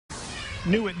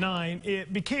New at 9,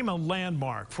 it became a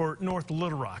landmark for North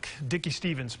Little Rock,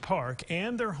 Dickey-Stephens Park,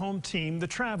 and their home team, the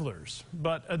Travelers.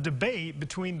 But a debate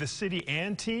between the city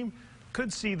and team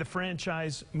could see the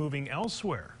franchise moving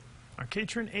elsewhere. Our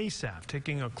Katrin Asaph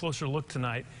taking a closer look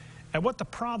tonight at what the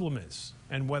problem is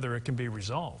and whether it can be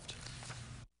resolved.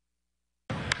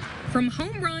 From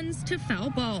home runs to foul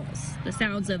balls, the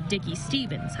sounds of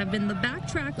Dickey-Stephens have been the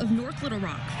backtrack of North Little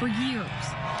Rock for years.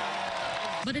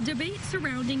 But a debate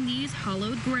surrounding these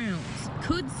hallowed grounds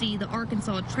could see the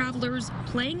Arkansas Travelers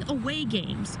playing away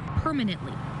games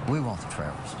permanently. We want the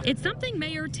Travelers. It's something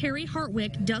Mayor Terry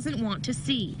Hartwick doesn't want to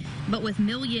see, but with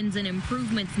millions in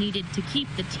improvements needed to keep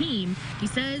the team, he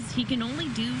says he can only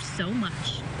do so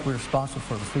much. We're responsible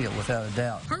for the field, without a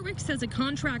doubt. Hartwick says a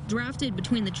contract drafted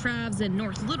between the Travs and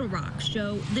North Little Rock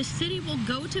show the city will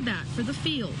go to bat for the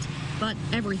field, but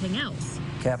everything else,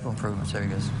 Capital improvements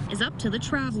areas, is up to the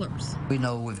Travelers. We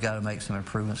know we've got to make some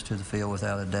improvements to the field,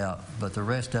 without a doubt, but the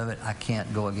rest of it, I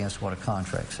can't go against what a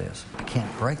contract says. I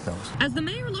can't break those. As the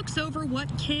mayor looks over what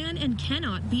can and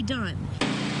cannot be done,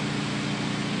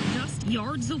 just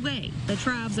yards away, the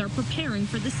Travs are preparing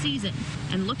for the season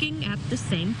and looking at the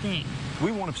same thing.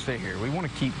 We want to stay here. We want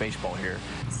to keep baseball here.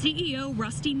 CEO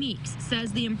Rusty Meeks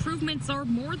says the improvements are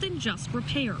more than just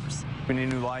repairs. We need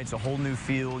new lights, a whole new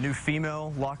field, new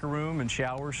female locker room and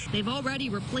showers. They've already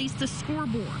replaced the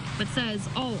scoreboard, but says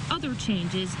all other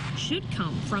changes should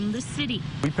come from the city.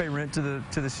 We pay rent to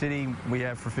the city. We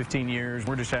have for 15 years.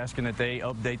 We're just asking that they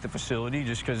update the facility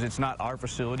just because it's not our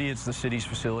facility, it's the city's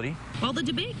facility. While the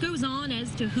debate goes on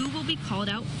as to who will be called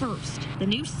out first, the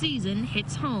new season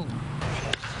hits home.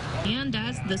 And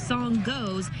as the song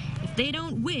goes, if they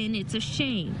don't win, it's a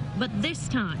shame. But this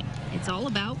time, it's all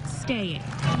about staying.